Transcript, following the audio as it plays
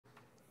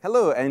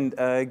Hello, and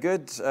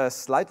good,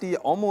 slightly,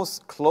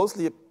 almost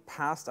closely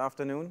past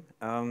afternoon.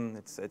 I'm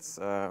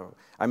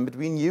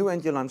between you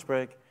and your lunch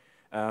break,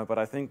 but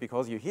I think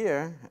because you're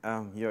here,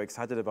 you're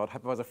excited about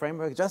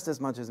Hypervisor.Framework just as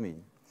much as me.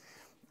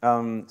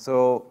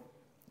 So,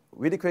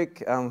 really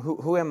quick,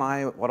 who am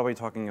I? What are we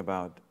talking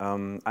about?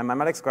 I'm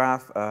Alex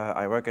Graf.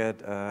 I work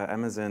at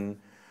Amazon,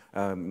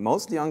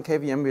 mostly on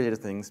KVM-related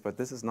things, but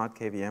this is not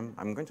KVM.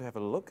 I'm going to have a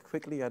look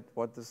quickly at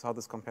how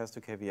this compares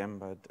to KVM,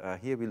 but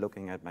here we're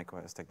looking at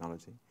macOS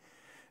technology.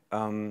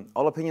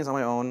 All opinions are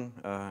my own.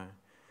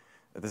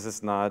 This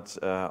is not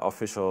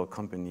official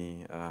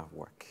company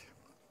work.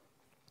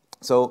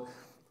 So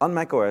on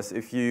macOS,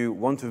 if you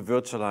want to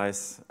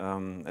virtualize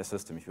a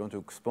system, if you want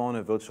to spawn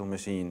a virtual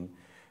machine,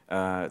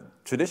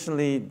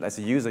 traditionally, as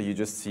a user, you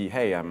just see,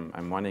 hey,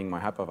 I'm running my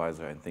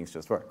hypervisor and things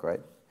just work,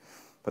 right?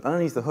 But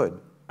underneath the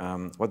hood,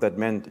 what that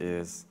meant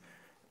is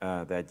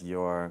that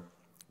your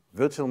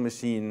virtual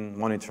machine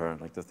monitor,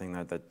 like the thing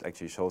that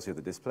actually shows you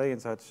the display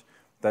and such,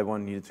 that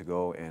one needed to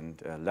go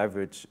and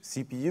leverage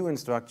CPU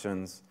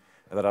instructions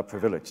that are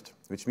privileged,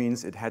 which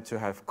means it had to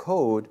have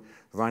code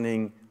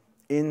running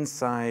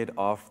inside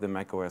of the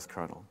macOS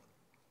kernel.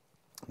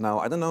 Now,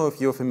 I don't know if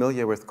you're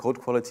familiar with code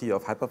quality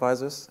of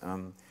hypervisors,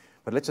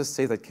 but let's just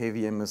say that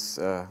KVM is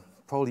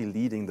probably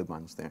leading the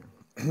bunch there.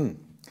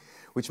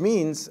 Which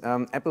means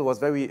Apple was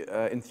very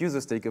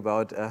enthusiastic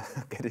about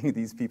getting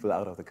these people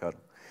out of the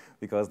kernel,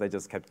 because they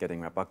just kept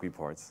getting bug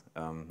reports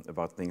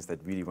about things that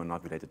really were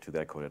not related to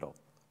their code at all.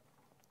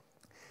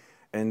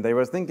 And they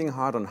were thinking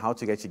hard on how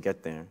to actually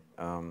get there,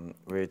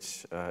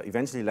 which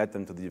eventually led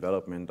them to the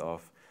development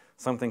of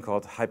something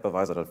called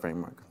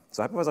Hypervisor.Framework.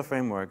 So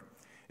Hypervisor.Framework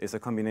is a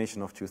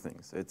combination of two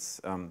things. It's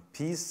a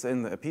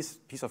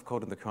piece of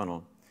code in the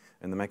kernel,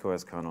 in the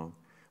macOS kernel,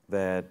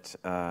 that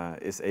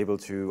is able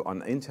to,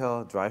 on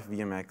Intel, drive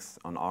VMX,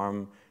 on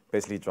ARM,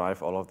 basically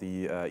drive all of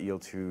the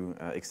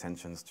EL2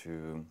 extensions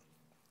to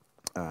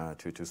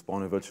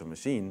spawn a virtual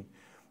machine,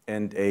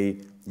 and a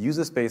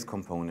user space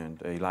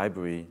component, a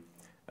library,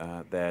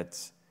 that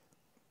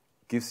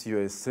gives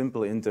you a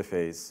simple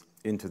interface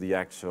into the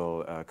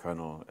actual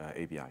kernel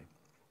API.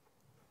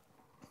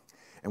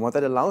 And what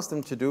that allows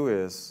them to do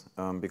is,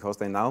 because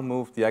they now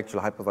move the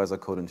actual hypervisor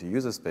code into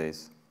user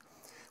space,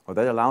 what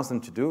that allows them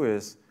to do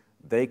is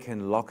they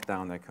can lock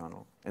down their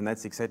kernel. And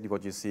that's exactly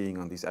what you're seeing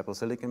on these Apple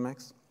Silicon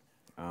Macs,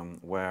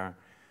 where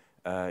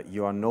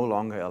you are no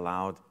longer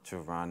allowed to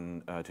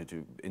run,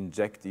 to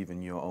inject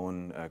even your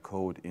own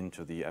code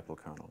into the Apple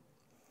kernel.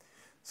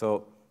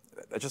 So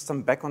just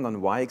some background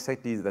on why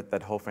exactly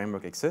that whole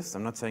framework exists.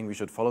 I'm not saying we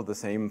should follow the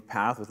same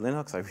path with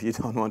Linux. I really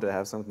don't want to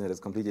have something that is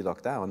completely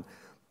locked down.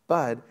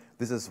 But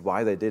this is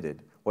why they did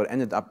it. What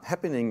ended up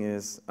happening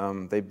is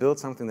they built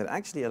something that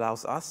actually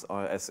allows us,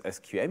 as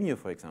QEMU,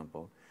 for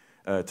example,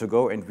 to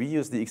go and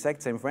reuse the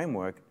exact same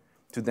framework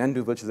to then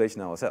do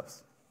virtualization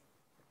ourselves.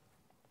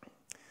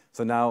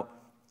 So now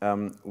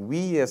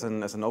we, as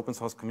an open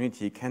source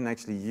community, can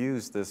actually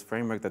use this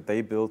framework that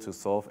they built to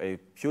solve a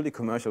purely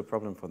commercial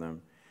problem for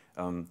them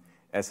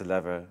as a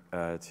lever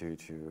to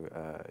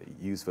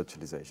use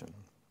virtualization.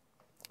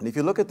 And if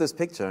you look at this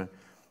picture,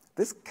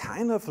 this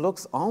kind of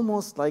looks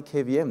almost like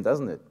KVM,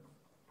 doesn't it?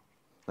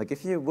 Like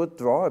if you would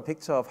draw a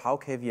picture of how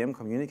KVM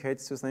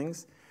communicates to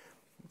things,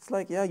 it's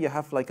like, yeah, you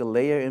have like a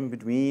layer in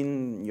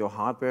between your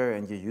hardware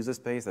and your user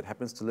space that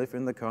happens to live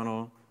in the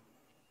kernel.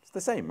 It's the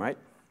same, right?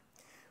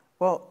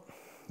 Well,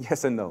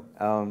 yes and no.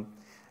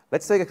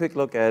 Let's take a quick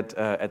look at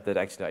that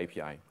actual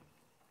API.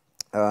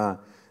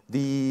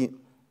 The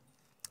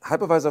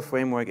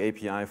Hypervisor.Framework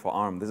API for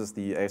ARM, this is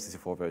the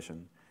ASCII4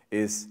 version,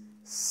 is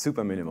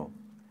super minimal.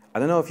 I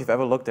don't know if you've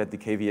ever looked at the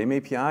KVM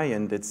API,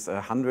 and it's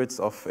hundreds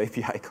of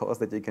API calls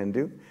that you can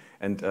do,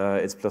 and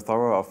its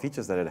plethora of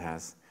features that it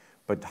has.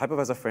 But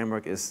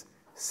Hypervisor.Framework is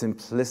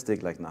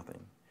simplistic like nothing.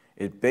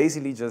 It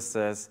basically just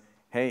says,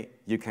 hey,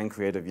 you can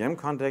create a VM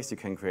context, you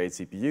can create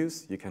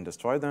CPUs, you can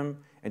destroy them,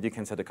 and you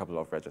can set a couple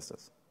of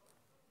registers.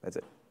 That's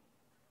it.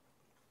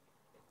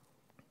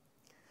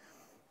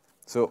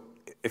 So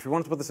if you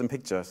want to put this in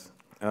pictures,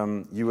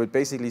 you would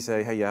basically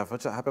say, hey, you have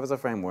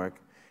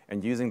Hypervisor.Framework,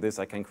 and using this,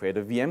 I can create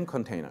a VM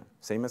container,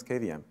 same as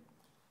KVM.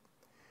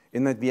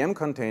 In that VM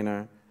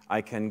container,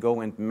 I can go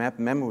and map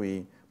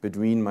memory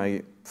between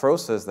my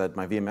process,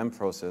 my VMM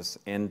process,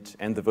 and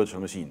the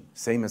virtual machine,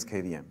 same as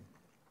KVM.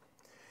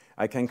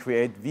 I can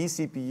create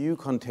vCPU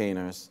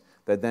containers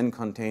that then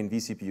contain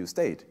vCPU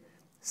state,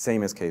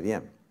 same as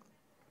KVM.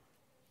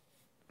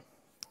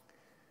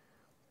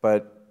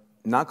 But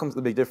now comes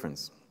the big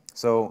difference.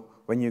 So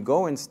when you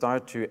go and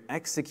start to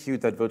execute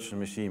that virtual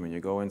machine, when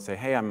you go and say,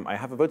 hey, I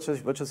have a virtual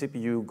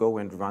CPU, go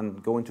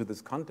into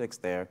this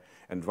context there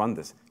and run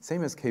this.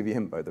 Same as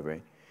KVM, by the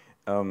way.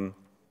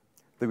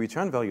 The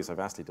return values are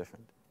vastly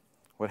different.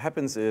 What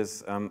happens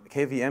is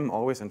KVM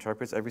always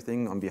interprets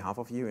everything on behalf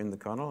of you in the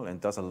kernel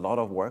and does a lot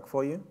of work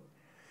for you.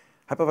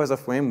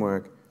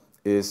 Hypervisor.Framework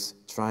is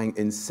trying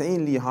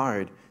insanely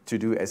hard to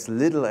do as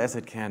little as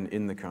it can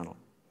in the kernel.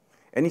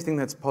 Anything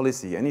that's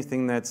policy,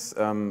 anything that's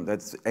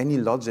any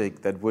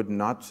logic that would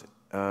not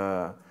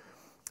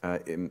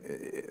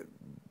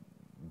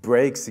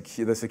break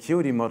the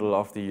security model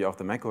of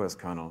the macOS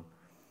kernel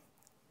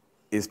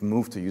is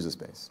moved to user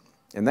space.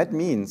 And that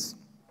means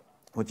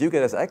what you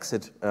get as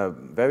exit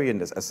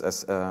variant,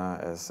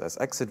 as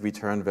exit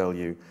return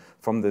value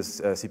from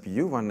this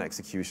CPU one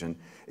execution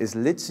is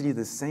literally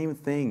the same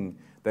thing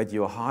that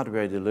your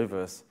hardware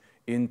delivers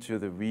into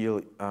the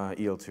real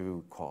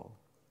EL2 call.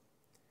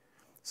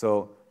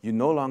 So you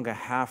no longer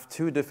have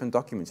two different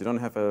documents. You don't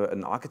have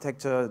an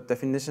architecture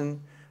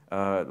definition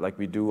like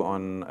we do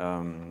on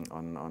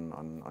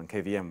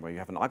KVM, where you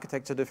have an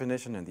architecture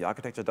definition and the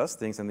architecture does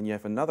things, and then you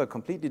have another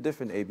completely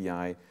different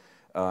ABI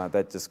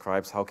that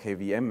describes how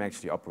KVM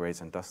actually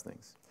operates and does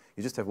things.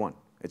 You just have one.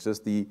 It's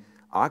just the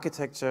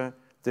architecture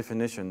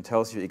definition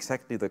tells you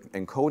exactly the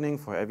encoding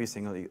for every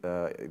single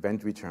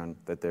event return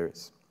that there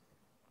is.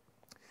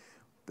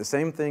 The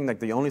same thing, like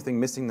the only thing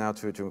missing now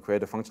to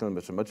create a functional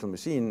virtual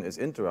machine is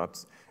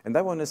interrupts, and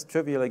that one is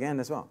trivial again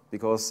as well,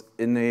 because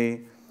in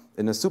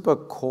a super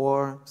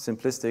core,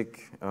 simplistic,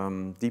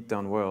 deep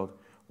down world,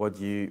 what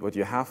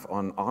you have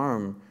on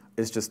ARM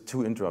is just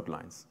two interrupt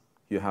lines.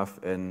 You have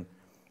an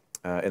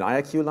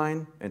IRQ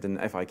line and an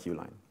FIQ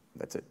line.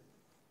 That's it,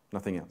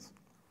 nothing else.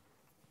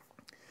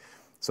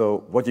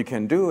 So what you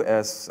can do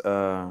as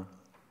in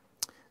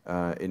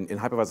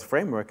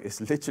Hypervisor.Framework is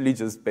literally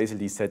just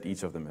basically set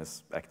each of them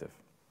as active.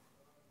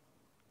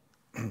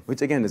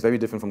 Which again is very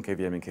different from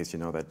KVM in case you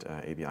know that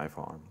ABI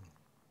for ARM.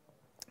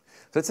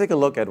 So let's take a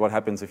look at what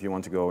happens if you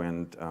want to go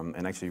and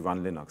actually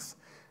run Linux.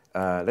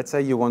 Let's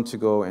say you want to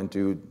go and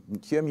do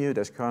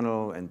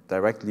QEMU-kernel and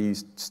directly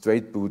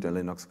straight boot a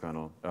Linux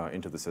kernel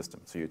into the system.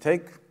 So you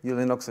take your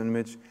Linux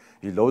image,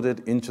 you load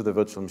it into the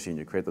virtual machine.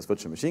 You create this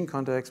virtual machine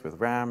context with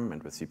RAM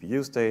and with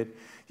CPU state.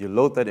 You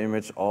load that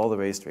image all the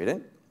way straight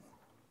in.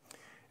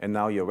 And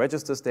now your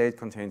register state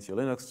contains your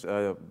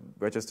Linux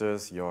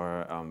registers,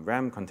 your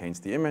RAM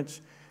contains the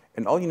image,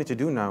 and all you need to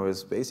do now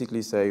is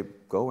basically say,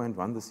 go and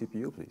run the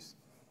CPU, please.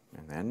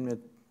 And then it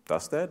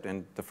does that,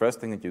 and the first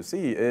thing that you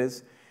see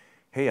is,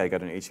 hey, I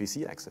got an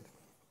HVC exit.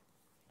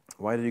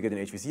 Why did you get an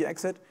HVC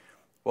exit?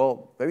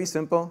 Well, very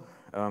simple.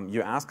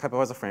 You ask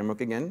Hypervisor.Framework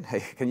again,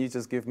 hey, can you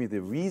just give me the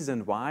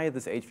reason why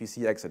this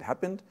HVC exit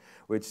happened,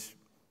 which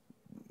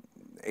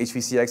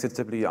HVC exits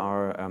typically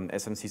are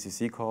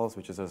SMCCC calls,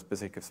 which is a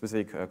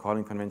specific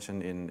calling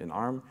convention in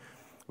ARM,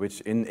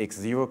 which in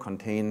X0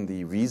 contain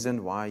the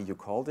reason why you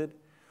called it.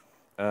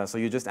 So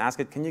you just ask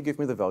it, can you give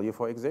me the value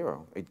for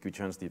X0? It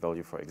returns the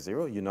value for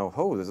X0. You know,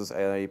 oh, this is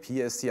a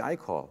PSCI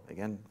call.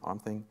 Again, ARM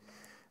thing.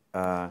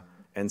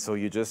 And so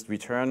you just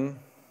return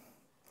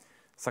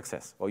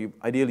success. Well,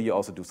 ideally, you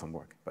also do some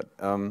work. But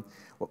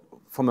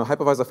from a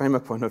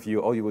Hypervisor.Framework point of view,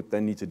 all you would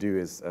then need to do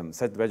is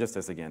set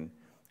registers again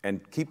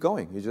and keep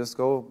going. You just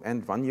go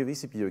and run your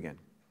vCPU again.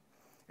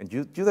 And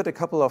you do that a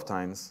couple of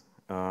times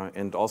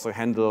and also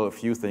handle a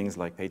few things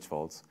like page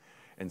faults.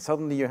 And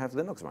suddenly you have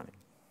Linux running.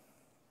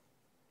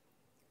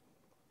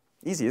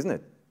 Easy, isn't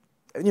it?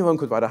 Anyone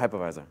could write a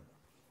hypervisor.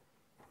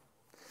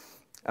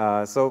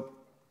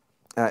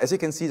 As you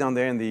can see down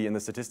there in the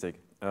statistic,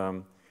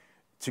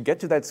 to get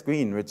to that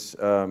screen, which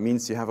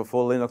means you have a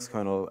full Linux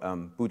kernel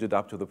booted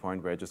up to the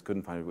point where it just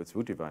couldn't find its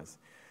root device,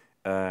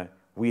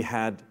 we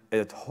had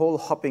a whole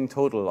hopping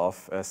total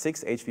of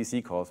 6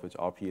 HVC calls, which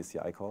are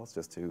PSCI calls,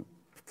 just to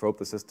probe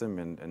the system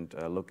and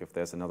look if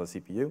there's another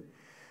CPU.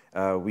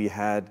 We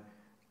had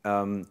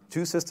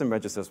 2 system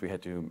registers we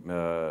had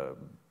to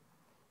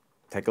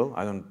tackle.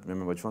 I don't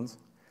remember which ones.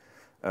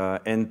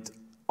 And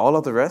all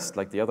of the rest,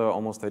 like the other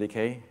almost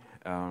 30K,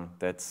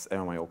 that's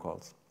MMIO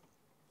calls.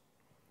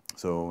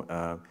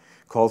 So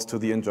calls to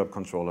the interrupt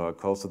controller,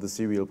 calls to the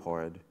serial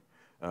port,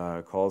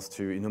 calls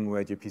to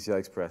enumerate your PCI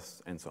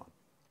Express, and so on.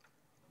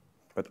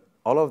 But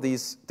all of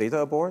these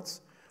data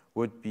aborts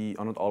would be,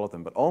 or not all of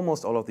them, but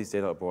almost all of these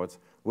data aborts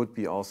would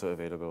be also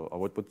available,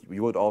 or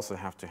you would also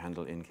have to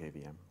handle in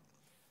KVM.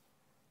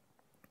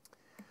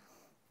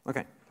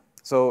 Okay,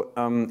 so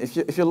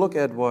if you look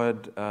at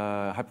what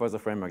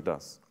Hypervisor.Framework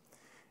does,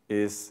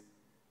 is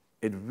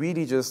it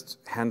really just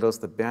handles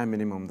the bare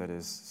minimum that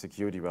is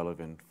security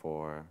relevant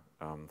for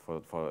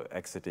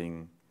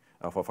exiting,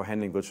 for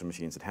handling virtual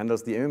machines. It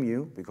handles the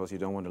QEMU because you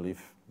don't want to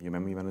leave your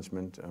memory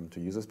management to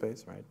user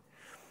space, right?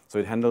 So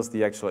it handles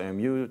the actual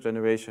QEMU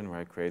generation where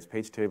it creates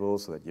page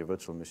tables so that your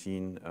virtual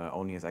machine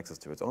only has access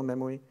to its own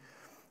memory.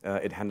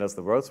 It handles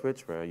the world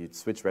switch where you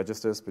switch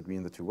registers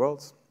between the 2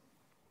 worlds.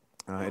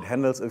 It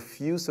handles a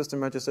few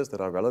system registers that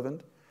are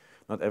relevant.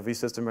 Not every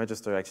system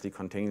register actually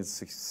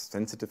contains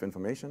sensitive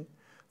information.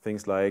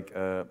 Things like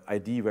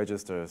ID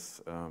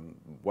registers,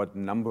 what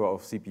number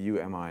of CPU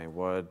am I,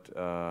 what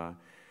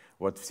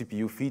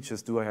CPU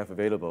features do I have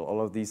available. All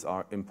of these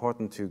are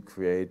important to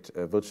create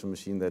a virtual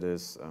machine that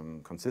is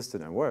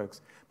consistent and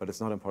works, but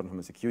it's not important from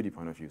a security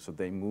point of view, so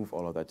they move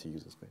all of that to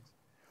user space.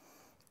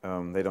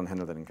 They don't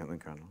handle that in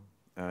kernel.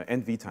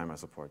 And vtimer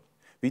support.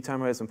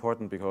 Vtimer is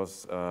important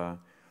because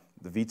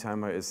the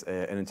vtimer is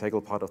an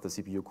integral part of the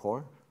CPU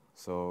core,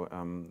 so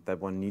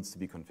that one needs to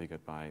be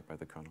configured by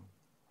the kernel.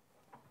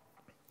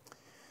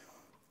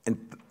 And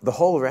the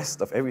whole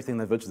rest of everything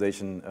that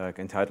virtualization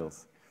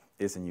entitles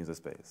is in user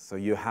space. So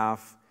you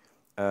have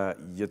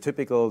your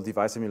typical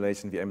device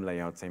simulation VM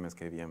layout, same as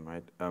KVM,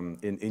 right,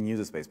 in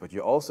user space. But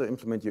you also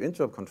implement your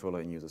interrupt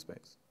controller in user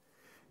space.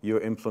 You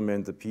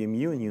implement the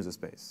PMU in user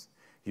space.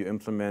 You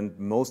implement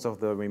most of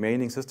the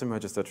remaining system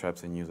register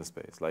traps in user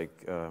space,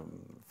 like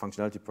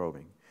functionality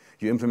probing.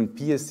 You implement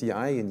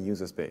PSCI in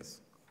user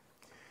space.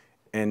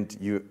 And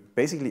you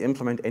basically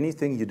implement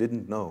anything you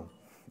didn't know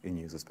in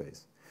user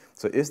space.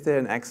 So is there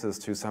an access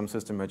to some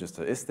system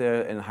register? Is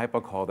there a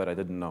hypercall that I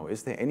didn't know?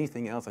 Is there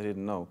anything else I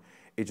didn't know?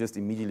 It just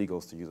immediately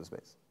goes to user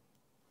space.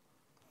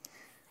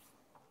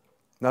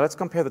 Now let's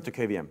compare that to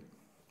KVM,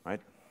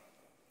 right?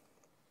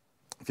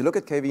 If you look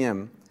at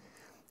KVM,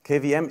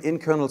 KVM in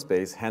kernel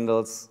space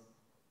handles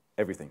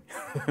everything,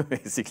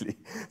 basically.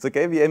 So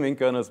KVM in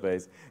kernel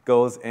space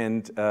goes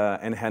and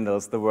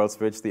handles the world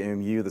switch, the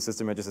QEMU, the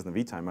system registers, and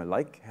vtimer,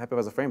 like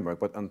Hypervisor.Framework.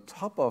 But on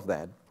top of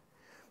that,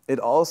 it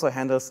also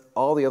handles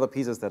all the other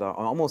pieces that are,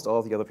 almost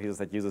all the other pieces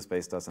that user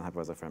space does in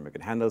Hypervisor.Framework.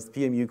 It handles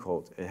PMU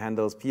code. It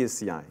handles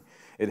PSCI.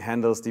 It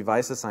handles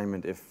device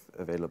assignment if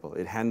available.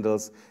 It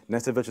handles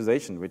nested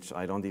virtualization, which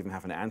I don't even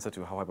have an answer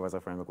to how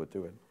Hypervisor.Framework would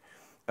do it.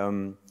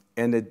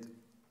 And it,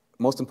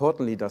 most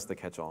importantly, does the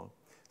catch-all.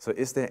 So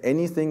is there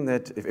anything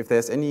that, if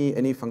there's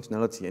any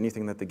functionality,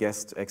 anything that the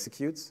guest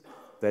executes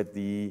that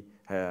the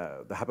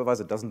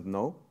hypervisor doesn't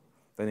know,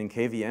 then in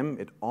KVM,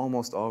 it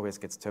almost always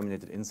gets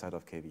terminated inside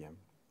of KVM,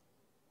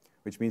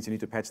 which means you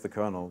need to patch the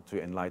kernel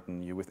to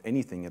enlighten you with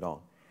anything at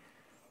all,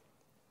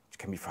 which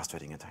can be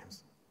frustrating at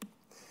times.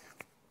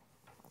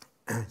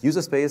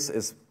 User space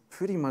is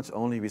pretty much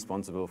only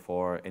responsible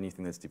for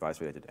anything that's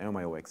device-related,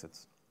 MMIO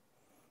exits,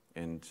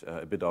 and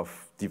a bit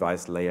of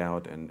device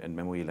layout and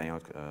memory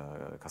layout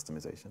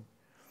customization.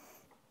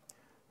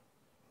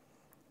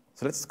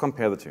 So let's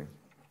compare the two.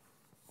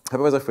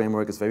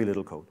 Hypervisor.Framework is very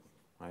little code,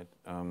 right?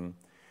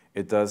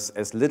 It does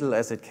as little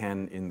as it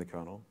can in the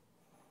kernel,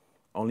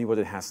 only what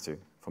it has to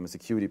from a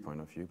security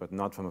point of view, but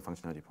not from a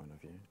functionality point of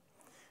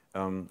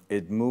view.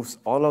 It moves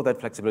all of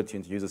that flexibility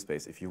into user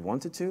space. If you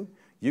wanted to,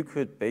 you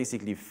could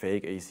basically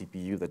fake a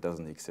CPU that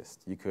doesn't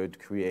exist. You could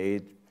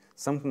create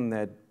something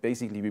that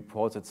basically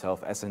reports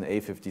itself as an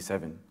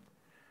A57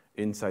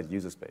 inside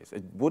user space.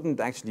 It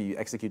wouldn't actually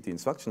execute the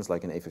instructions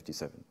like an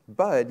A57,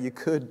 but you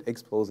could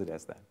expose it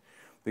as that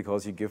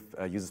because you give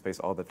user space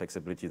all the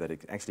flexibility that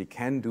it actually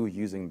can do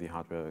using the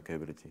hardware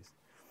capabilities.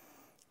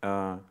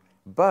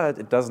 But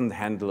it doesn't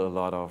handle a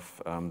lot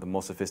of the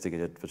more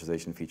sophisticated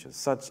virtualization features,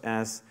 such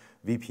as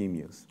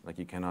vPMUs. Like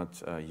you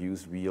cannot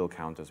use real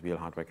counters, real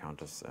hardware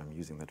counters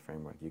using that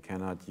framework. You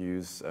cannot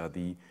use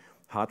the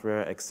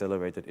hardware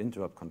accelerated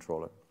interrupt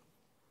controller,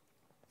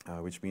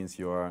 which means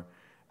your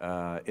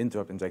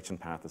interrupt injection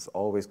path is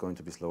always going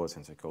to be slower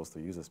since it goes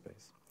through user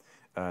space.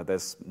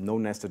 There's no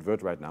nested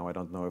virt right now. I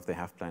don't know if they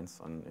have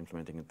plans on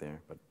implementing it there,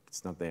 but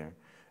it's not there.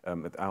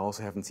 I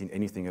also haven't seen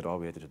anything at all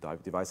related to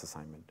device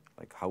assignment.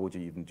 Like, how would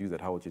you even do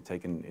that? How would you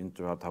take an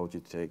interrupt? How would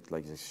you take,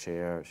 like,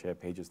 share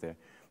pages there?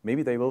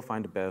 Maybe they will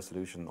find a better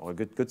solution or a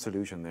good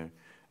solution there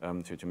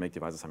to make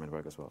device assignment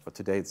work as well. But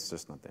today, it's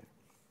just not there.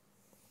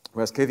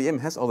 Whereas KVM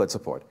has all that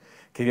support.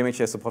 KVM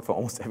actually has support for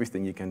almost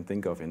everything you can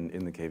think of in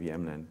the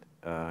KVM land,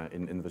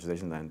 in the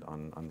virtualization land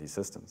on these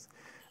systems,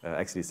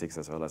 x86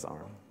 as well as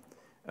ARM.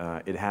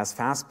 It has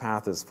fast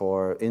paths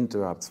for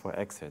interrupts, for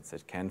exits.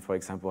 It can, for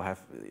example,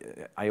 have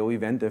I/O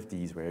event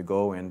FDs where you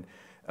go and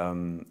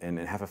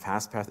have a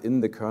fast path in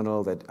the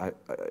kernel that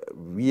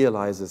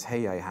realizes,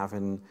 hey, I have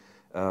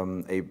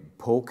a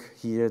poke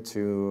here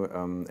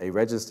to a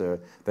register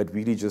that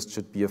really just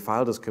should be a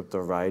file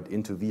descriptor right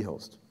into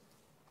vhost.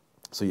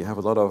 So you have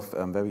a lot of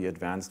very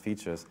advanced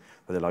features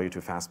that allow you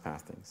to fast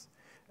path things.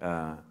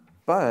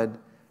 But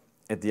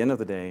at the end of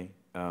the day,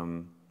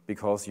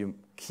 because you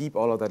keep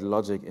all of that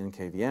logic in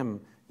KVM,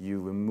 you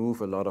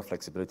remove a lot of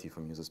flexibility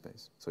from user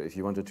space. So if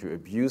you wanted to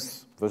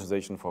abuse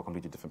virtualization for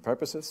completely different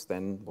purposes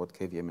than what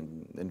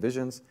KVM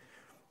envisions,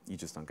 you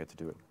just don't get to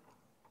do it.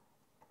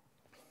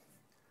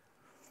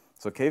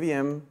 So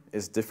KVM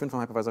is different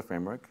from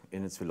Hypervisor.Framework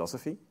in its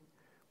philosophy,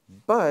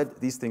 but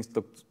these things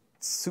look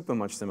super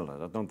much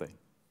similar, don't they?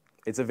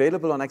 It's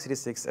available on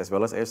x86 as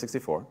well as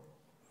AF64.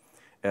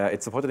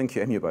 It's supported in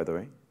QEMU, by the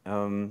way.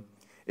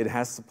 It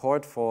has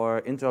support for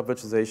interrupt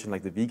virtualization,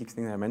 like the vGig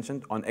thing that I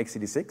mentioned, on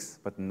x86,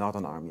 but not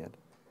on ARM yet.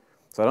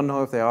 So I don't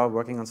know if they are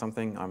working on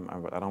something.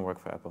 I don't work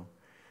for Apple.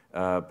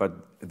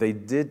 But they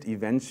did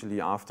eventually,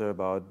 after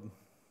about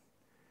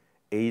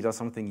 8 or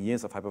something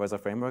years of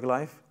Hypervisor.Framework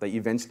life, they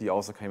eventually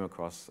also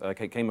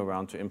came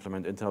around to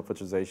implement interrupt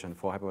virtualization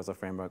for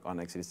Hypervisor.Framework on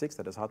x86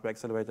 that is hardware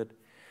accelerated.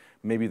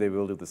 Maybe they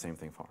will do the same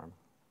thing for ARM.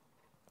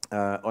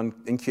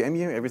 In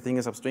QEMU, everything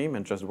is upstream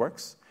and just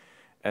works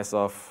as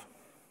of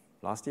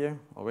last year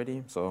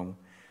already. So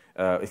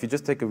if you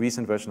just take a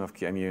recent version of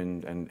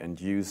QEMU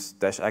and use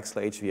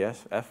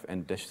 -HVF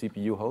and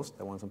 -CPU host,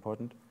 that one's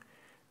important,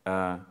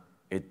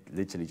 it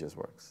literally just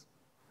works.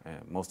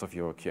 Most of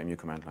your QEMU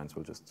command lines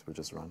will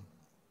just run.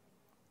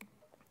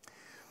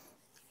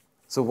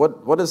 So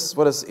what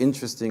is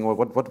interesting, or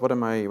what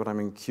am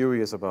I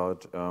curious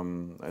about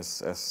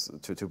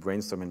to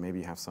brainstorm and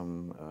maybe have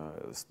some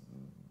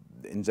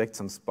inject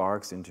some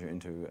sparks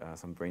into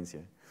some brains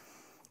here,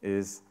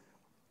 is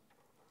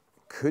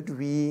could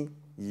we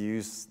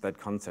use that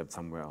concept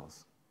somewhere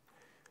else?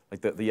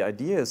 Like the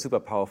idea is super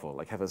powerful,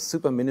 like have a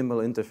super minimal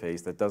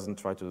interface that doesn't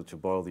try to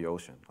boil the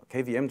ocean.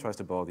 KVM tries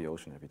to boil the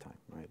ocean every time,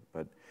 right?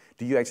 But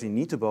do you actually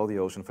need to boil the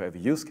ocean for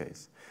every use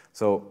case?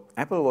 So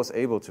Apple was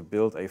able to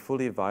build a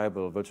fully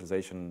viable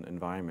virtualization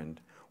environment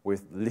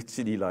with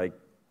literally like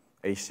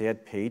a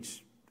shared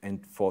page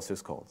and 4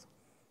 syscalls.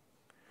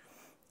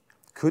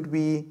 Could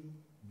we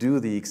do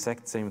the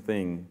exact same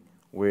thing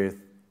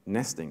with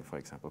nesting, for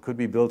example? Could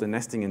we build a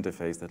nesting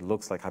interface that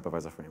looks like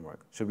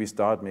Hypervisor.Framework? Should we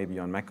start maybe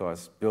on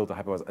macOS, build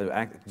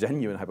a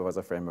genuine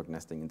Hypervisor.Framework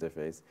nesting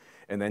interface,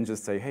 and then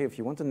just say, hey, if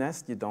you want to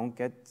nest, you don't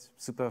get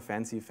super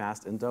fancy,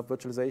 fast interrupt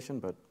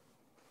virtualization, but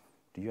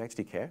do you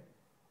actually care?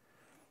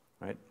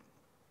 Right?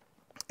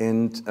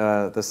 And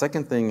the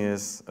second thing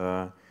is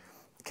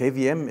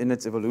KVM in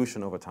its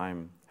evolution over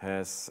time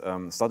has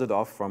started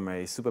off from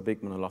a super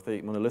big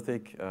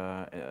monolithic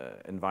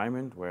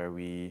environment where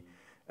we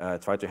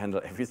try to handle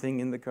everything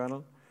in the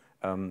kernel,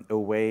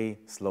 away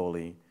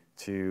slowly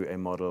to a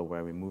model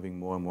where we're moving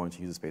more and more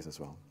into user space as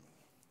well.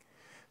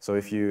 So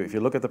if you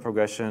look at the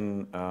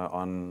progression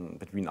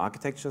between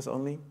architectures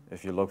only,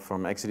 if you look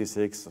from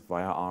x86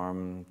 via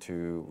ARM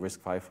to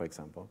RISC-V, for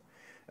example,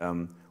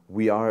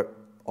 we are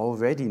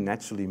already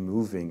naturally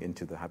moving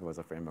into the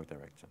Hypervisor-Framework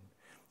direction.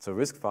 So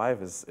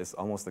RISC-V is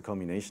almost the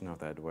culmination of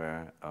that,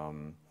 where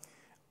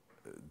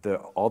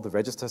all the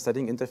register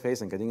setting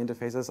interface and getting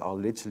interfaces are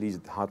literally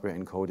hardware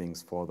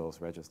encodings for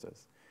those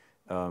registers.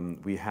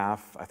 We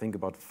have, I think,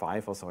 about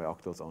 5 or so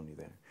octals only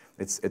there.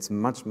 It's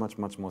much more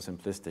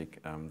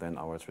simplistic than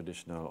our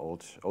traditional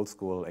old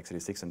school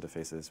x86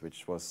 interfaces,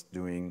 which was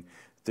doing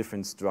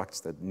different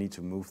structs that need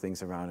to move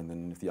things around, and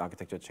then if the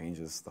architecture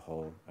changes, the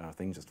whole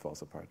thing just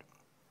falls apart.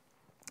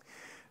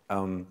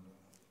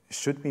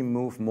 Should we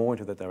move more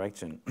into that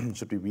direction?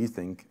 Should we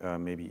rethink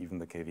maybe even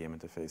the KVM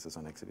interfaces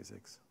on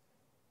x86?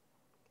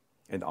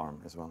 And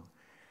ARM as well.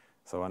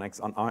 So on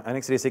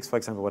x86, for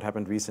example, what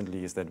happened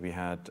recently is that we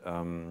had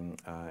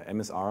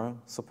MSR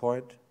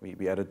support.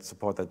 We added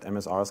support that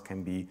MSRs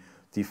can be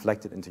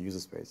deflected into user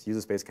space.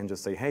 User space can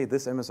just say, hey,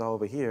 this MSR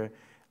over here,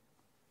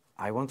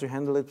 I want to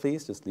handle it,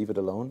 please, just leave it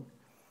alone.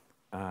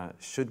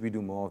 Should we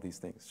do more of these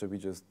things? Should we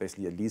just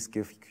basically at least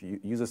give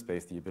user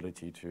space the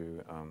ability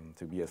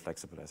to be as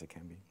flexible as it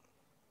can be?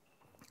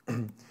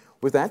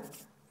 With that,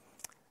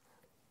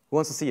 who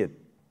wants to see it?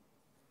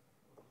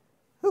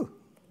 Ooh,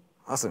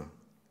 awesome.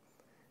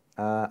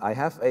 I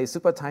have a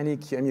super tiny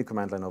QEMU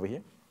command line over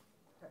here.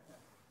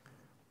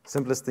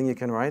 Simplest thing you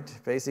can write,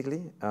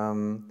 basically,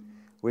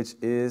 which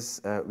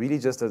is really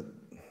just a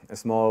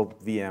small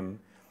VM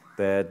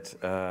that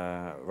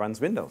runs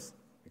Windows,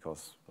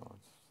 because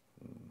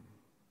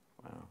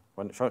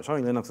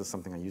showing Linux is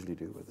something I usually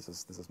do, but this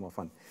is more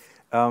fun.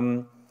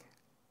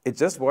 It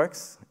just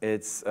works.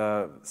 It's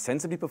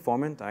sensibly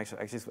performant. I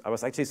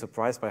was actually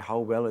surprised by how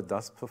well it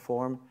does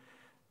perform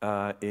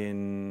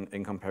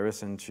in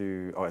comparison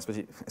to, or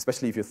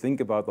especially if you think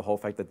about the whole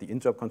fact that the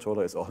interrupt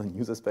controller is all in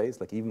user space.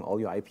 Like even all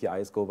your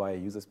APIs go via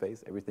user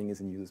space. Everything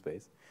is in user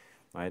space,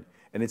 right?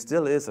 And it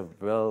still is a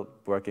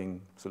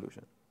well-working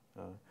solution.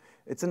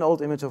 It's an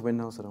old image of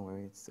Windows, so don't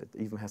worry. It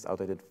even has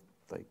outdated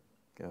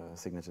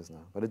signatures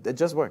now, but it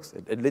just works.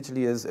 It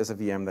literally is a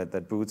VM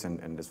that boots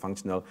and is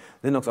functional.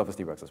 Linux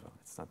obviously works as well.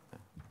 It's not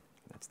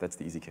that's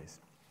the easy case.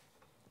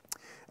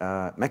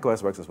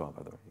 macOS works as well,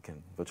 by the way. You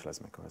can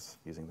virtualize macOS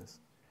using this.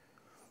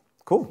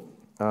 Cool.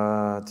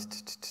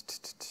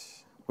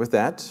 With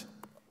that,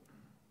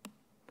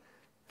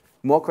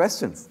 more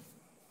questions?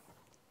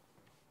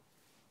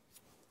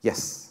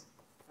 Yes.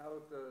 How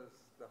does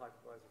the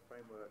Hypervisor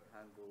framework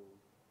handle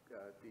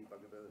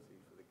debuggability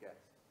for the guest,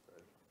 so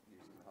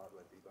using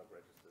hardware debug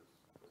registers?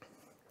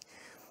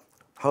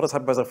 How does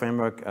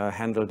Hypervisor.Framework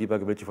handle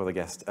debuggability for the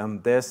guest?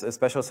 There's a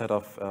special set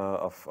of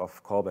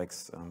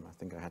callbacks. I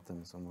think I had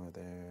them somewhere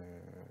there.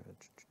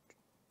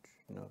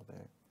 No,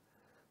 there.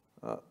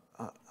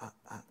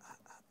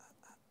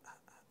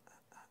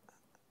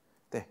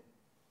 There.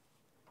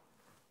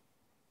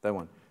 That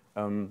one.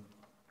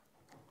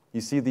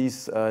 You see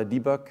these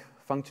debug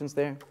functions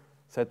there?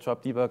 Set,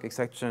 drop, debug,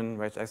 exception,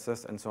 reg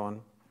access, and so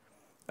on.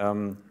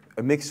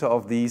 A mixture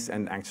of these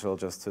and actual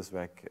just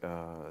sysrec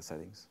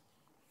settings.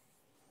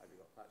 Have you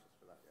got patches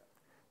for that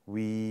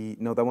yet?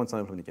 No, that one's not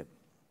implemented yet.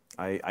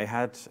 I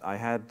had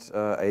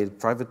a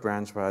private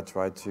branch where I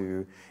tried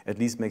to at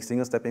least make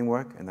single stepping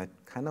work, and that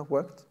kind of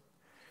worked.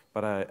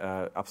 But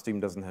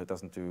upstream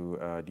doesn't do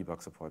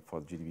debug support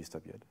for the GDB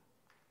stub yet.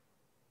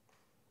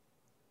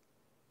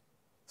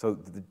 So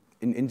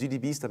in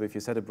GDB stub, if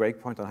you set a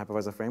breakpoint on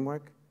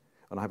Hypervisor.Framework,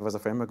 on a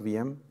Hypervisor.Framework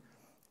VM,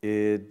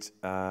 it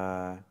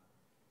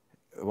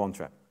won't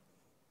trap.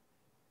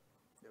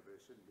 Yeah, but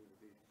it shouldn't be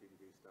the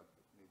GDB stub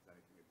that needs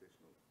anything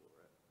additional for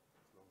it.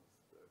 As long as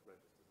the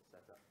registers are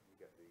set up, you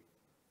get the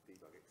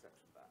debug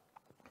exception back.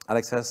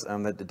 Alex says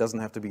that it doesn't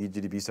have to be a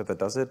GDB step that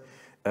does it.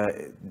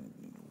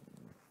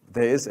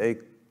 There is a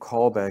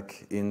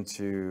callback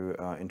into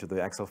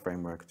the Excel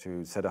framework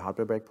to set a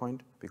hardware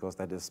breakpoint, because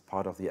that is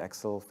part of the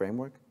Excel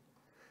framework,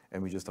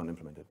 and we just don't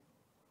implement it.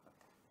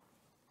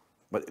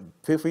 But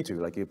feel free to,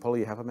 like, you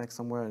probably have a Mac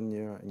somewhere in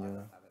your.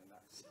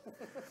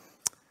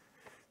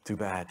 Too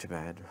bad, too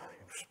bad.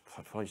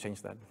 Should probably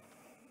change that.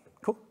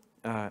 Cool.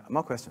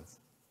 More questions?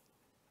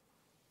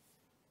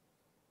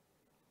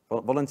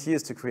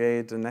 Volunteers to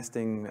create a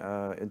nesting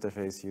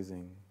interface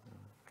using.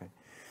 Okay.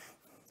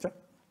 Sure.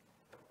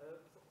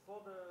 For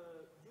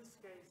the use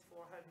case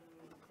for having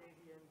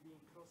KVM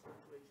being closer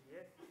to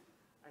HDF,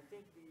 I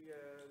think the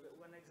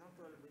one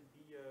example would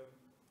be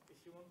if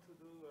you want to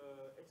do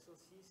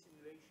SoC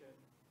simulation,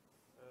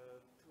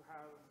 to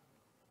have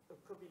a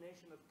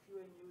combination of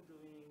QEMU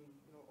doing,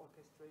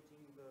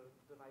 orchestrating the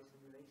device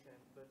simulation,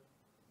 but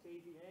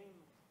KVM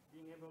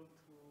being able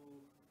to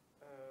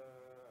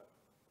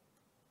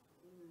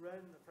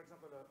run, for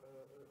example,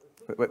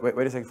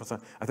 wait a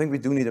second. I think we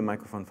do need a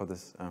microphone for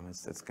this.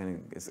 It's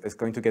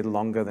going to get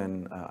longer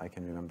than I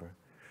can remember.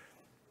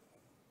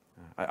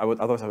 I would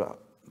otherwise have.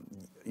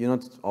 You're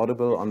not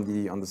audible on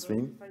the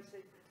stream.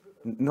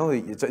 No,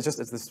 it's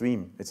the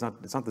stream. It's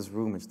not this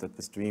room. It's that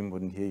the stream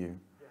wouldn't hear you,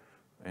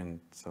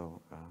 and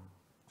so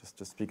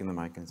just speak in the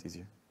mic and it's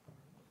easier.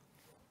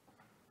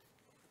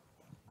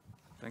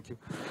 Thank you.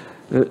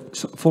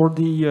 So for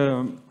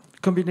the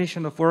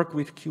combination of work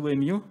with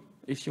QEMU,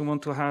 if you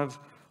want to have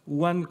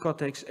one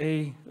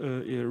Cortex-A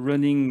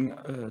running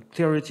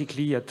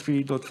theoretically at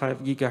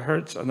 3.5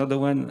 gigahertz, another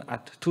one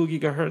at 2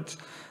 gigahertz,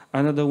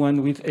 another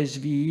one with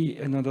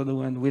SVE, another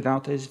one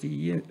without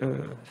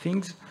SVE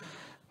things,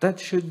 that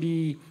should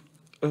be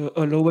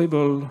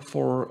allowable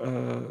for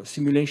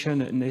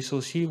simulation and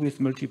SoC with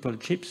multiple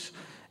chips,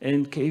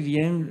 and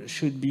KVM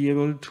should be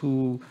able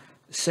to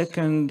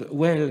second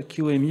well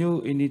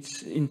QEMU in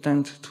its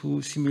intent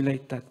to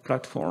simulate that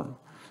platform.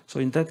 So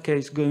in that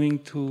case, going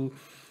to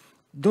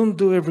don't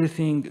do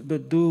everything,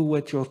 but do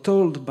what you're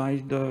told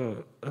by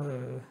the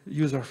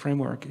user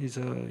framework is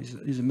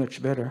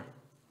much better.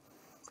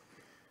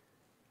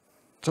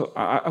 So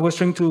I was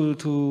trying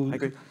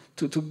to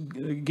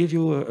give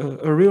you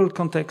a real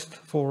context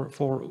for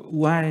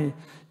why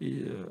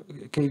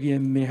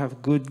KVM may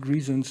have good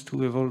reasons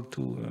to evolve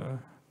to.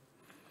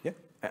 Yeah,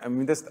 I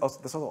mean, there's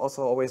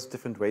also always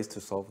different ways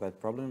to solve that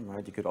problem,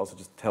 right? You could also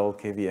just tell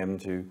KVM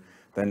to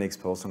then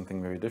expose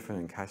something very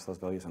different and cache those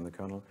values on the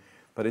kernel.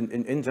 But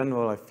in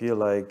general, I feel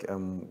like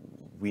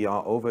we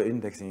are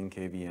over-indexing in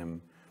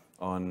KVM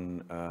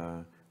on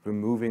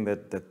removing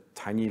that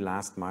tiny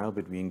last mile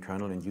between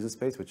kernel and user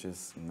space, which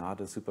is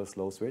not a super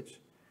slow switch,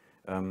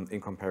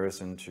 in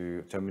comparison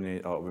to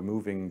terminate or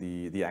removing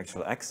the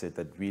actual exit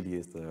that really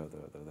is the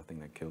thing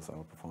that kills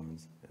our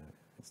performance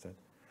instead.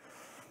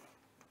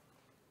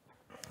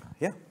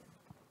 Yeah.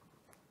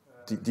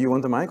 Do you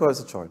want the mic or is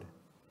it short?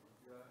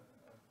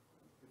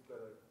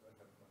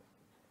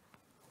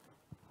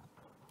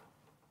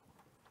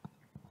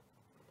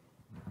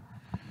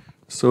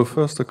 So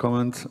first a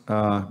comment,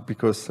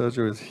 because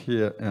Sergio is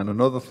here, and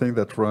another thing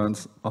that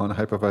runs on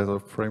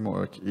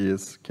Hypervisor.Framework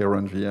is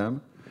krun VM.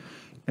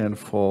 And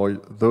for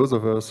those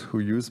of us who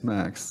use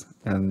Macs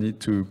and need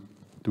to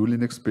do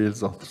Linux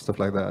builds or stuff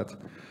like that,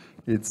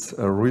 it's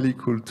a really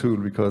cool tool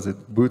because it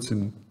boots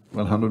in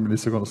 100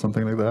 milliseconds or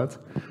something like that,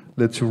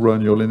 lets you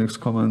run your Linux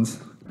commands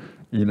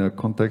in a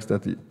context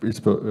that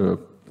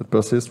that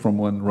persists from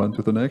one run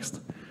to the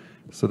next.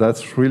 So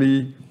that's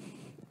really,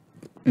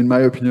 in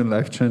my opinion,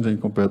 life-changing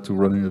compared to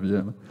running a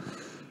VM.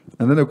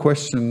 And then a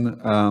question,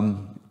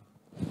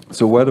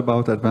 so what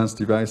about advanced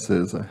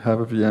devices? I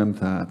have a VM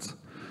that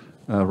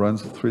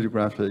runs 3D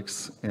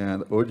graphics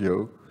and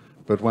audio,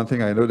 but one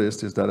thing I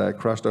noticed is that I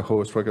crash the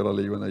host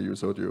regularly when I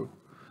use audio.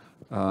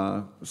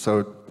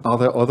 So are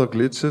there other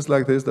glitches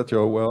like this that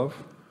you're aware of?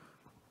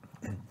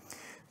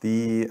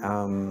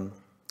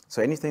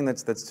 So anything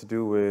that's to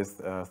do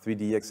with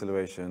 3D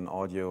acceleration,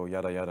 audio,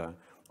 yada yada,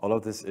 all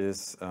of this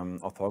is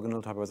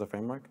orthogonal to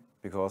Hypervisor.Framework,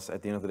 because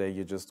at the end of the day,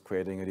 you're just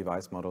creating a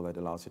device model that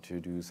allows you to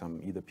do some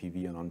either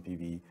PV or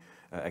non-PV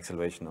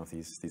acceleration of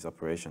these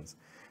operations.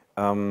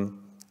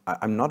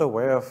 I'm not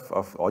aware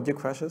of audio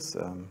crashes.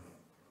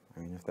 I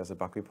mean, if there's a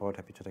bug report,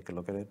 happy to take a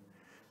look at it.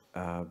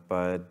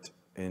 But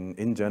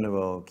in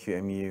general,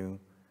 QEMU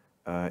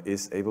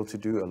is able to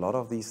do a lot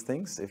of these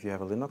things if you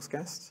have a Linux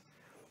guest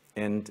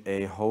and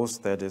a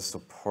host that is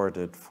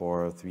supported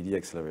for 3D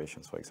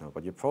accelerations, for example.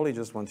 But you probably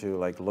just want to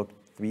look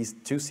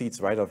 2 seats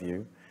right of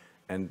you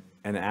and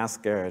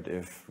ask Garrett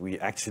if we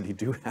actually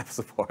do have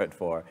support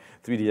for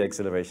 3D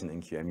acceleration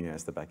in QEMU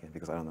as the backend,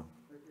 because I don't know.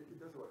 It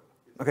does work.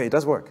 Okay, it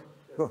does work.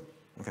 Yes. Cool.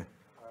 Okay.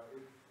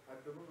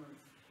 At the moment,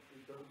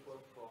 it does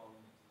work from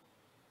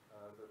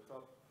the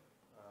top,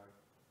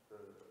 the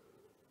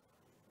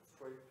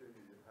straight thing.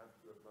 You have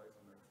to apply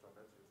some extra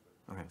patches.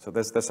 Okay, so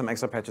there's some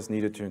extra patches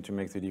needed to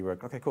make 3D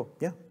work. Okay, cool.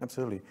 Yeah,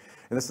 absolutely.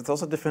 And there's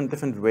also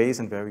different ways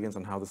and variants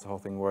on how this whole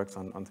thing works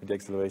on 3D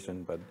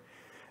acceleration. But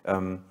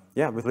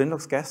Yeah, with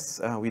Linux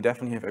guests, we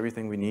definitely have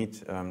everything we need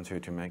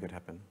to make it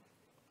happen.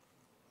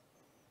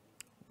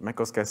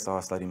 macOS guests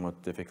are slightly more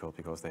difficult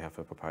because they have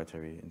a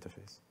proprietary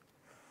interface.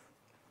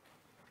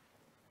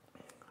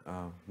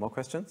 More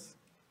questions?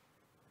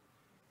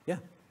 Yeah?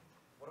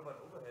 What about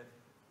overhead?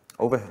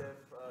 Overhead.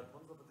 You have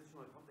tons of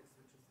additional context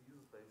switches to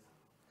user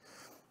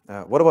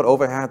space. What about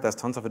overhead? There's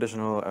tons of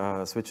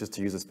additional switches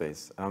to user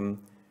space.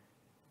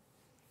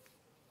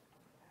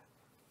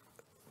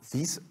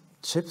 These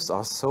chips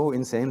are so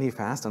insanely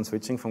fast on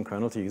switching from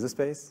kernel to user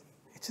space,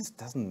 it just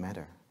doesn't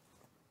matter.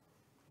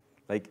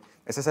 Like,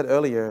 as I said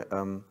earlier,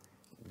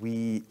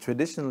 we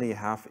traditionally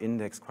have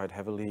indexed quite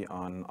heavily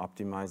on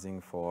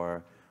optimizing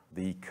for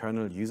the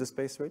kernel user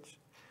space switch.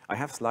 I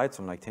have slides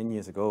from like 10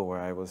 years ago where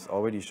I was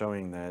already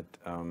showing that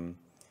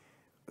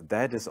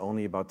that is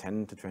only about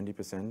 10 to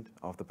 20%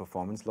 of the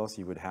performance loss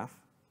you would have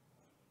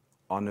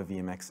on a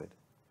VM exit.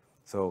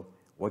 So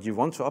what you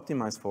want to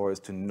optimize for is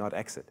to not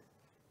exit.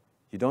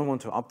 You don't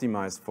want to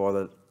optimize for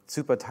the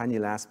super tiny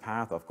last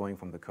path of going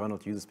from the kernel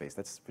to user space.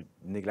 That's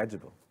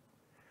negligible.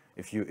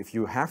 If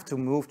you have to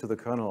move to the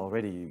kernel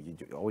already, you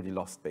already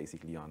lost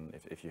basically on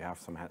if you have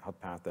some hot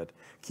path that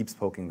keeps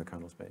poking the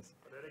kernel space.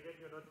 But then again,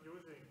 you're not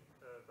using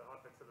the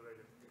hardware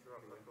accelerated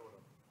interrupt controller.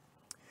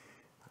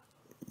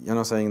 You're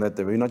not saying that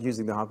we're not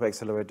using the hardware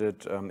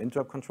accelerated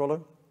interrupt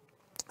controller?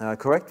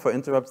 Correct, for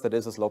interrupts that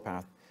is a slow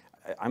path.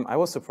 I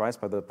was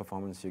surprised by the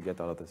performance you get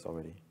out of this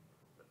already.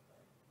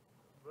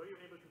 Were you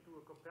able to do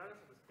a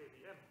comparison with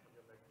KVM on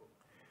your MacBook?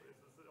 Is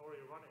this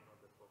already running on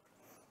this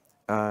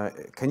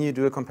book? Can you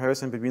do a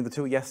comparison between the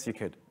two? Yes, you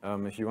could.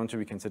 If you want to,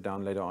 we can sit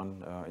down later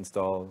on,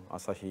 install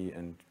Asahi,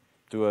 and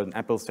do an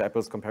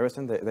apples-to-apples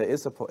comparison. There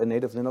is a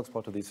native Linux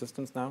port to these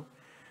systems now.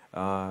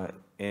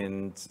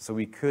 And so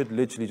we could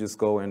literally just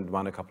go and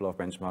run a couple of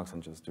benchmarks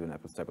and just do an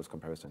apples-to-apples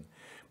comparison.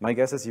 My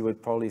guess is you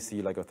would probably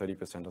see like a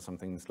 30% or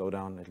something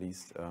slowdown, at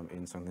least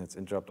in something that's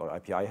interrupt or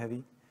API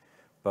heavy.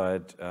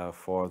 But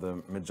for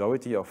the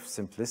majority of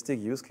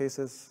simplistic use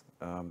cases,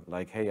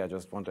 like, hey, I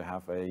just want to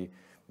have a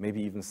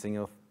maybe even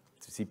single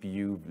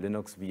CPU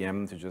Linux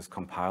VM to just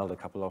compile a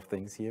couple of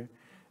things here,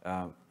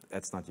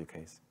 that's not your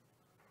case.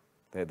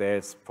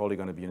 There's probably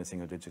going to be in a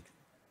single digit.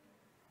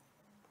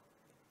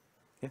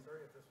 Yeah?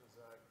 Sorry if this was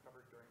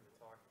covered during the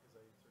talk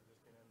because I sort of just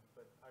came in,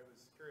 but I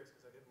was curious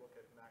because I did look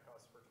at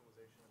macOS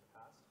virtualization in the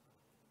past,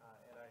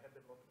 and I had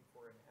been looking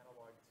for an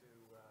analog to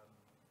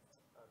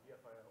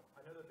VFIO.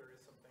 I know that there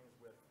is some things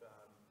with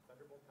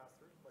Thunderbolt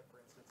pass-through, like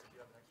for instance, if you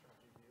have an external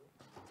GPU,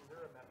 is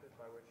there a method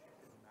by which you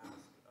can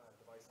mask a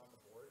device on the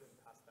board and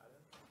pass that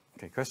in?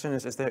 Okay, question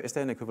is there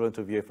an equivalent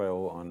to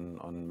VFIO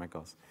on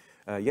macOS?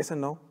 Yes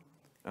and no.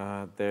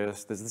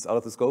 This is out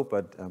of the scope,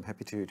 but I'm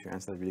happy to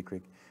answer that really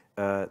quick.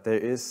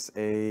 There's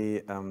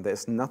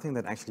nothing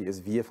that actually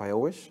is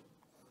VFIO-ish,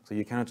 so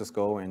you cannot just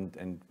go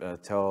and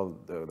tell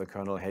the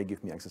kernel, hey,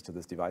 give me access to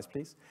this device,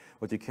 please.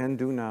 What you can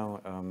do now,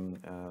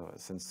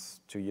 since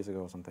 2 years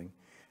ago or something,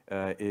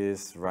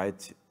 is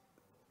write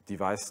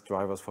device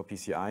drivers for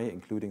PCI,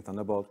 including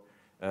Thunderbolt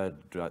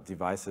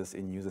devices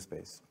in user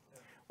space,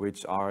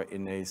 which are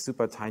in a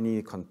super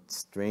tiny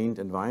constrained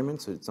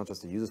environment. So it's not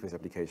just a user space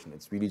application.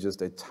 It's really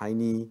just a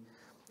tiny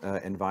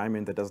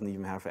environment that doesn't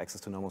even have access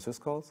to normal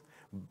syscalls,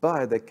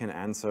 but that can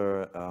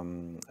answer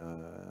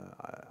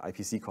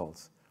IPC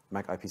calls,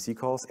 Mac IPC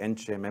calls, and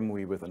share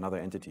memory with another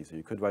entity. So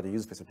you could write a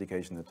user space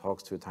application that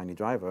talks to a tiny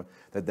driver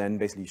that then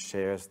basically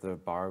shares the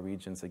bar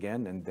regions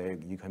again, and there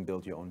you can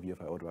build your own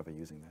VFIO driver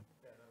using that.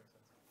 Yeah, that makes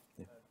sense.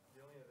 Yeah.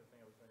 The only other thing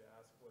I was going to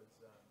ask was,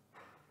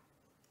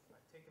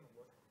 I've taken a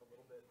look a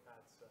little bit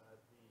at the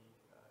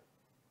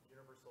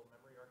universal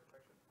memory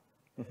architecture.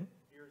 Mm-hmm. It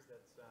appears that...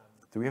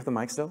 Do we have the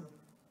mic still?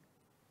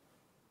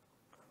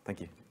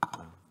 Thank you.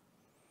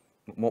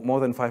 More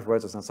than 5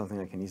 words is not something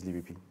I can easily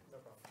repeat. No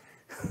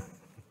problem.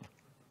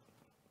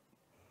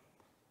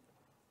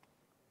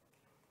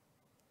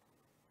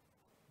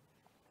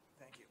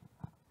 Thank you.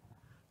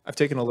 I've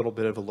taken a little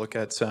bit of a look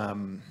at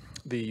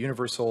the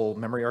universal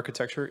memory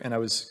architecture, and I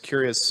was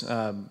curious,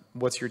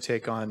 what's your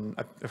take on,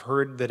 I've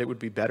heard that it would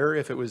be better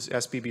if it was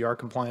SBBR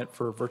compliant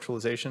for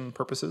virtualization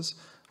purposes,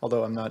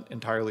 although I'm not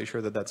entirely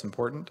sure that that's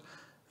important.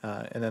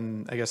 And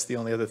then I guess the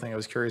only other thing I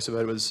was curious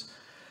about was,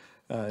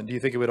 do you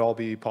think it would all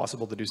be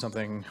possible to do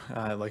something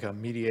like a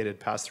mediated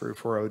pass-through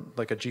for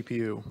like a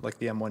GPU, like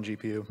the M1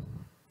 GPU?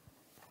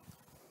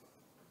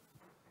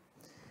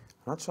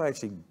 I'm not sure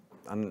actually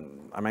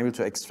I'm able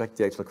to extract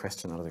the actual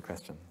question out of the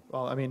question.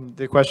 Well, I mean,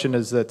 the question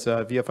is that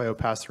VFIO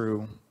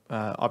pass-through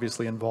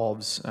obviously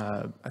involves,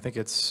 I think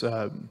it's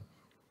at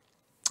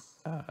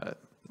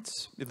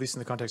least in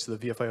the context of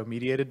the VFIO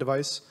mediated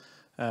device,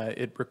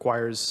 it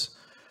requires,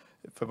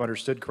 if I've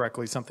understood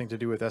correctly, something to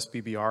do with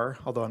SBBR,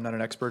 although I'm not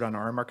an expert on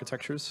ARM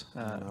architectures.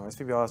 No,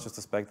 SBBR is just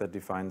a spec that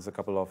defines a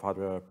couple of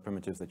hardware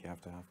primitives that you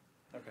have to have.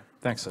 Okay,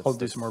 thanks. I'll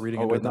do some more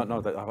reading into it. No,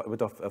 a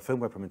bit of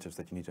firmware primitives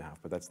that you need to have,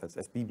 but that's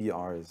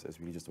SBBR is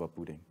really just about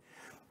booting.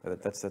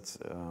 That's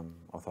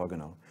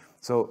orthogonal.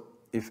 So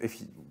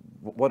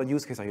what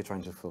use case are you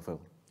trying to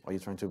fulfill? Are you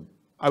trying to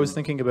I was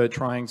thinking about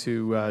trying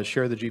to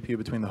share the GPU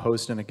between the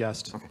host and a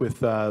guest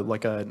with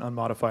like an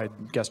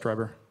unmodified guest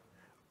driver.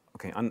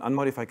 Okay,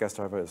 unmodified guest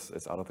driver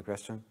is out of the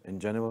question in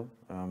general.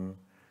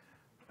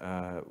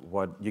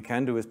 What you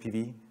can do is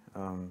PV,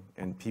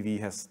 and PV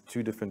has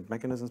two different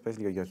mechanisms,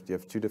 basically. You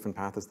have two different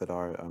paths that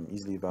are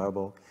easily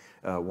viable.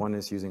 One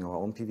is using our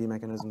own PV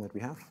mechanism that we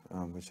have,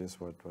 which is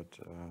what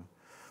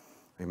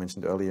we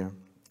mentioned earlier.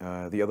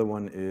 The other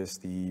one is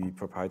the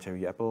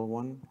proprietary Apple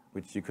one,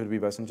 which you could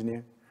reverse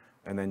engineer,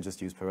 and then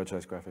just use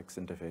parameterized graphics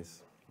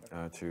interface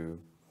to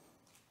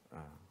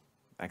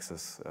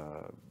access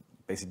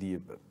basically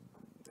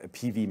a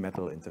PV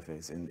metal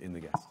interface in the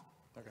guest.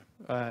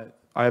 Okay.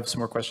 I have some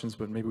more questions,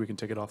 but maybe we can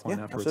take it offline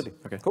afterwards. Absolutely.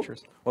 Okay, cool.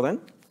 cheers. Well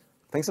then,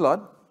 thanks a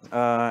lot,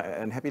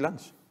 and happy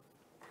lunch.